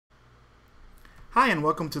Hi and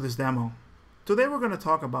welcome to this demo. Today we're going to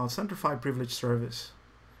talk about Centrify Privilege Service.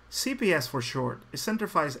 CPS for short is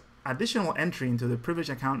Centrify's additional entry into the privileged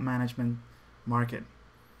account management market.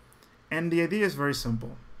 And the idea is very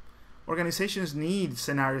simple. Organizations need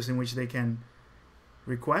scenarios in which they can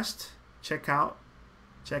request, check out,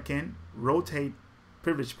 check in, rotate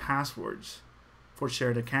privileged passwords for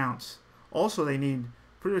shared accounts. Also, they need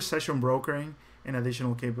privileged session brokering and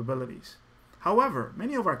additional capabilities. However,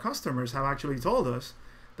 many of our customers have actually told us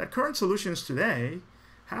that current solutions today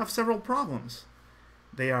have several problems.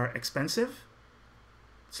 They are expensive,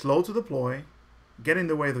 slow to deploy, get in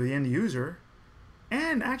the way of the end user,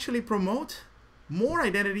 and actually promote more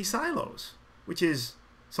identity silos, which is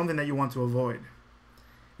something that you want to avoid.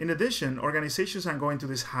 In addition, organizations are going to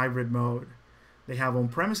this hybrid mode. They have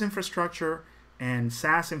on-premise infrastructure and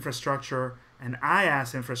SaaS infrastructure and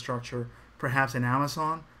IaaS infrastructure, perhaps in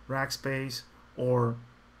Amazon, Rackspace, or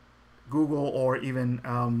Google, or even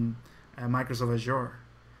Microsoft Azure.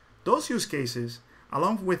 Those use cases,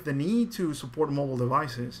 along with the need to support mobile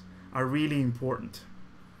devices, are really important.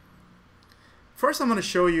 First, I'm going to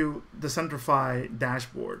show you the Centrify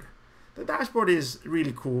dashboard. The dashboard is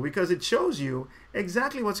really cool because it shows you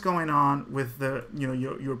exactly what's going on with the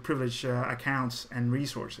your privileged accounts and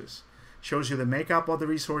resources. Shows you the makeup of the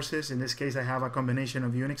resources. In this case, I have a combination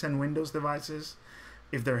of Unix and Windows devices,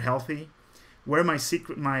 if they're healthy. Where my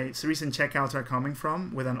recent checkouts are coming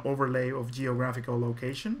from with an overlay of geographical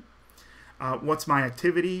location. What's my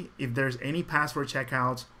activity, if there's any password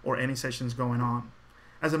checkouts or any sessions going on.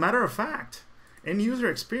 As a matter of fact, end user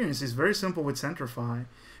experience is very simple with Centrify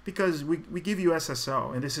because we give you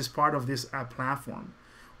SSO, and this is part of this platform.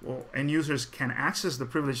 Well, end users can access the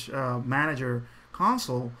Privilege Manager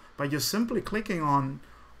console by just simply clicking on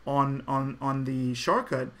the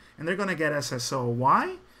shortcut, and they're going to get SSO.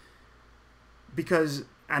 Why? Because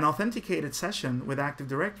an authenticated session with Active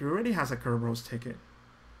Directory already has a Kerberos ticket.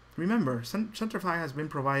 Remember, Centrify has been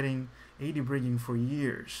providing AD bridging for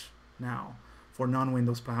years now for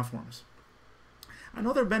non-Windows platforms.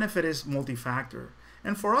 Another benefit is multi-factor.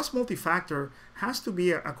 And for us, multi-factor has to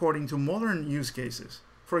be according to modern use cases.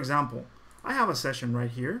 For example, I have a session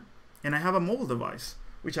right here, and I have a mobile device,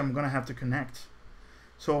 which I'm going to have to connect.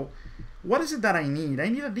 So what is it that I need? I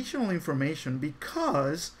need additional information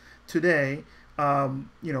because today, I'm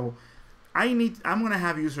going to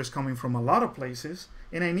have users coming from a lot of places,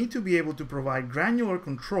 and I need to be able to provide granular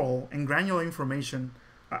control and granular information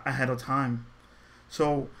ahead of time.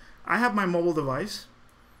 So I have my mobile device.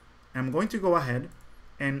 I'm going to go ahead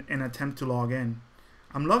and attempt to log in.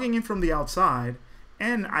 I'm logging in from the outside,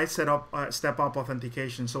 and I set up step-up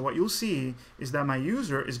authentication. So what you'll see is that my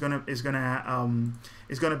user is gonna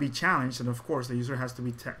be challenged, and of course the user has to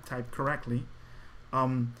be typed correctly.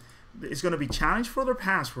 It's going to be challenged for their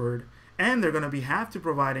password, and they're going to have to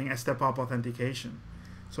providing a step-up authentication.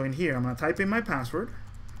 So in here, I'm going to type in my password,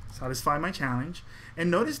 satisfy my challenge, and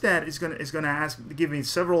notice that it's going to give me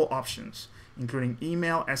several options, including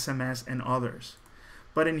email, SMS, and others.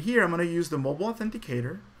 But in here, I'm going to use the mobile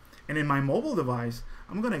authenticator, and in my mobile device,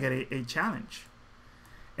 I'm going to get a challenge.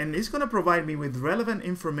 And it's going to provide me with relevant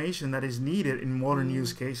information that is needed in modern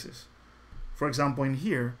use cases. For example, in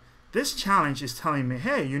here, this challenge is telling me,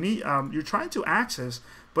 hey, you're trying to access,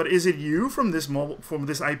 but is it you from this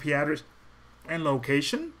IP address and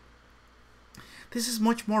location? This is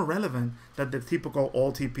much more relevant than the typical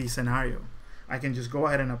OTP scenario. I can just go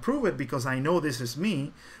ahead and approve it because I know this is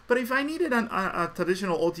me, but if I needed a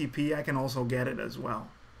traditional OTP, I can also get it as well.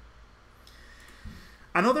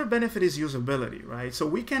 Another benefit is usability, right? So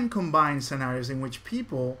we can combine scenarios in which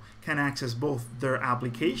people can access both their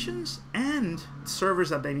applications and servers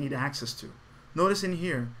that they need access to. Notice in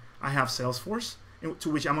here, I have Salesforce, to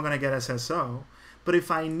which I'm going to get SSO. But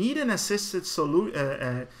if I need an assisted session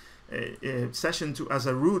as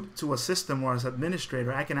a root to a system or as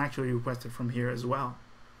administrator, I can actually request it from here as well.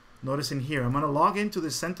 Notice in here, I'm going to log into the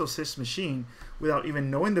CentOSys machine without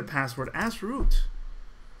even knowing the password as root.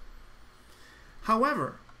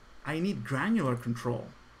 However, I need granular control.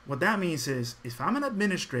 What that means is, if I'm an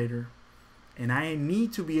administrator and I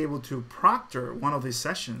need to be able to proctor one of these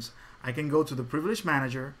sessions, I can go to the Privilege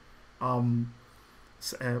Manager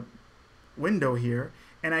window here,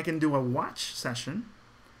 and I can do a watch session,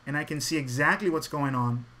 and I can see exactly what's going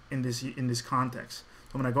on in this context.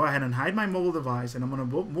 So I'm going to go ahead and hide my mobile device, and I'm going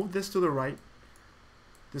to move this to the right,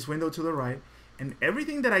 this window to the right, and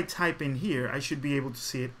everything that I type in here, I should be able to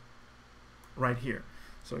see it right here.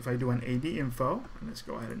 So if I do an AD info, and let's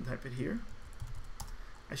go ahead and type it here,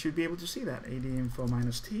 I should be able to see that, AD info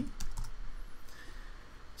 -T.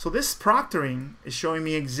 So this proctoring is showing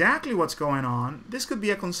me exactly what's going on. This could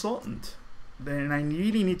be a consultant. then I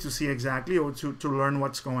really need to see exactly, or to learn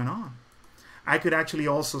what's going on. I could actually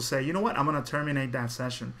also say, you know what, I'm going to terminate that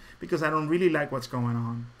session because I don't really like what's going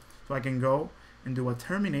on. So I can go and do a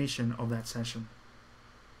termination of that session.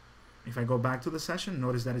 If I go back to the session,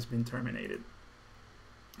 notice that it's been terminated.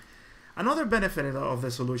 Another benefit of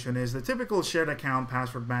the solution is the typical shared account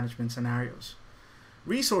password management scenarios.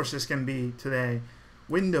 Resources can be today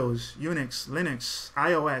Windows, Unix, Linux,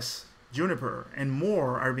 iOS, Juniper, and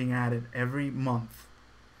more are being added every month.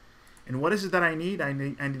 And what is it that I need? I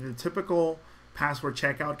need the typical password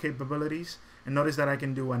checkout capabilities. And notice that I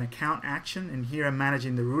can do an account action, and here I'm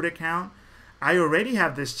managing the root account. I already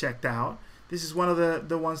have this checked out. This is one of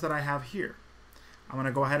the ones that I have here. I'm going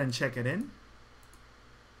to go ahead and check it in.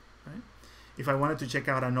 Right? If I wanted to check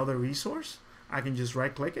out another resource, I can just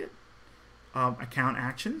right click it, account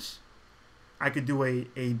actions. I could do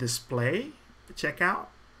a display checkout.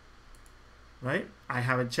 Right? I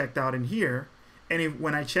have it checked out in here. And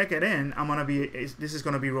when I check it in, this is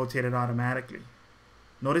going to be rotated automatically.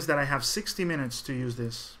 Notice that I have 60 minutes to use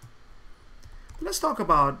this. Let's talk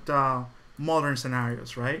about modern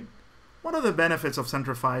scenarios, right? One of the benefits of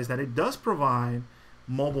Centrify is that it does provide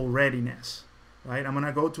mobile readiness, right? I'm going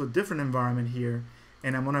to go to a different environment here,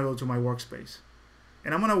 and I'm going to go to my workspace.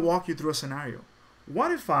 And I'm going to walk you through a scenario.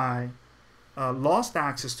 What if I lost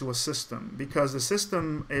access to a system because the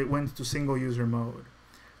system went to single user mode?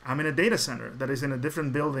 I'm in a data center that is in a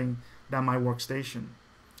different building than my workstation.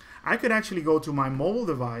 I could actually go to my mobile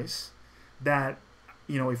device that,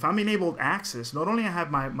 you know, if I'm enabled access, not only I have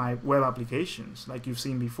my web applications like you've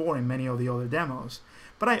seen before in many of the other demos,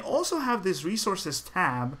 but I also have this resources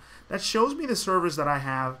tab that shows me the servers that I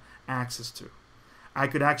have access to. I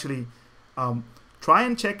could actually try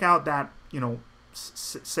and check out that, you know,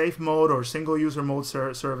 safe mode or single user mode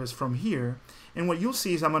service from here. And what you'll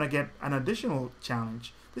see is I'm going to get an additional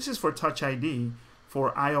challenge. This is for TouchID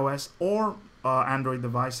for iOS or Android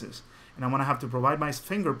devices. And I'm going to have to provide my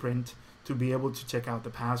fingerprint to be able to check out the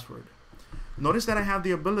password. Notice that I have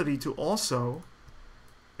the ability to also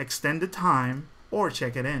extend the time or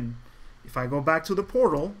check it in. If I go back to the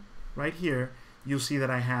portal right here, you'll see that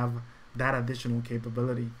I have that additional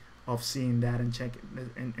capability of seeing that and check it,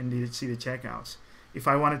 and see the checkouts. If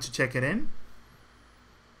I wanted to check it in,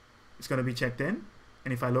 it's going to be checked in.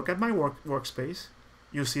 And if I look at my workspace,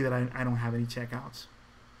 you'll see that I don't have any checkouts.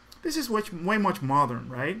 This is way much modern,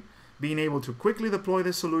 right? Being able to quickly deploy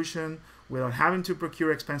this solution without having to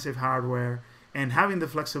procure expensive hardware, and having the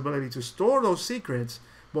flexibility to store those secrets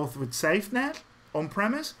both with SafeNet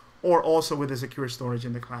on-premise or also with the secure storage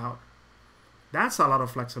in the cloud. That's a lot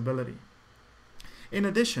of flexibility. In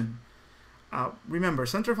addition, remember,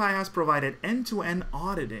 Centrify has provided end-to-end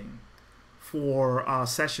auditing for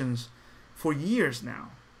sessions for years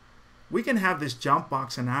now. We can have this jump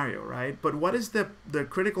box scenario, right? But what is the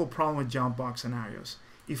critical problem with jump box scenarios?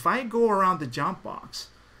 If I go around the jump box,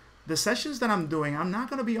 the sessions that I'm doing, I'm not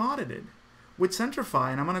going to be audited. With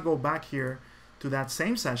Centrify, and I'm going to go back here to that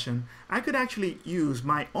same session, I could actually use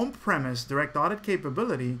my on-premise direct audit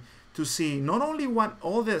capability to see not only what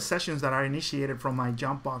all the sessions that are initiated from my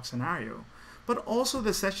jump box scenario, but also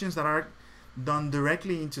the sessions that are done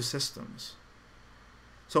directly into systems.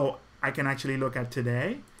 So I can actually look at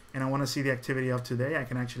today, and I want to see the activity of today. I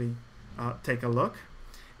can actually take a look.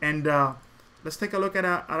 And let's take a look at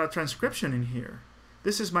a transcription in here.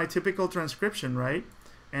 This is my typical transcription, right?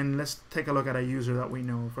 And let's take a look at a user that we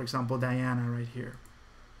know. For example, Diana right here.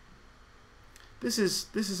 This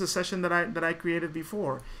is a session that I created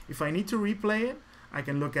before. If I need to replay it, I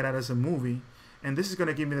can look at it as a movie. And this is going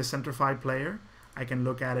to give me the Centrify player. I can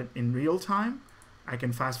look at it in real time. I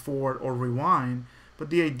can fast forward or rewind. But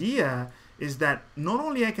the idea is that not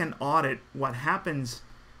only I can audit what happens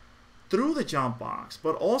through the jump box,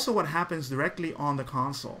 but also what happens directly on the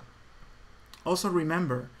console. Also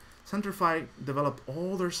remember, Centrify developed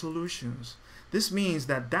all their solutions. This means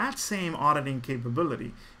that that same auditing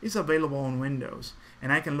capability is available on Windows.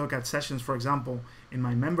 And I can look at sessions, for example, in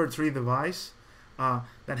my Member 3 device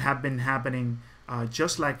that have been happening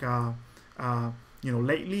just like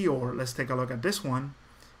lately. Or let's take a look at this one.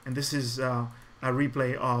 And this is a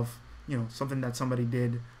replay of something that somebody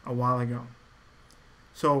did a while ago.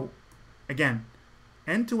 So again,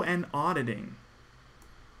 end-to-end auditing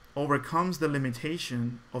overcomes the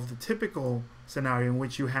limitation of the typical scenario in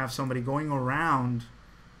which you have somebody going around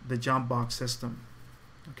the jump box system.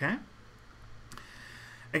 Okay?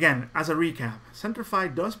 Again, as a recap,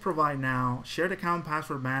 Centrify does provide now shared account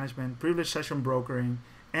password management, privileged session brokering,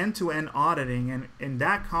 end-to-end auditing, and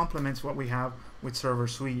that complements what we have with Server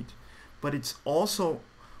Suite. But it's also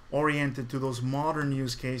oriented to those modern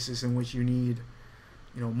use cases in which you need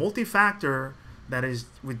multi-factor, that is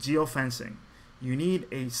with geofencing. You need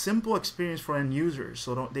a simple experience for end users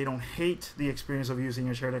so they don't hate the experience of using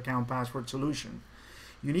a shared account password solution.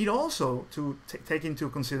 You need also to take into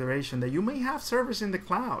consideration that you may have service in the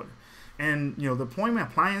cloud, and deploying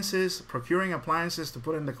appliances, procuring appliances to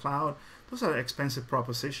put in the cloud, those are expensive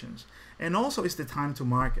propositions. And also it's the time to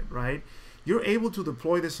market, right? You're able to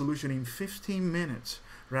deploy the solution in 15 minutes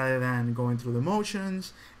rather than going through the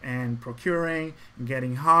motions and procuring and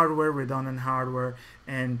getting hardware, redundant hardware,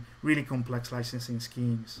 and really complex licensing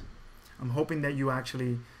schemes. I'm hoping that you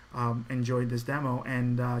actually enjoyed this demo,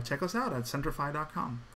 and check us out at centrify.com.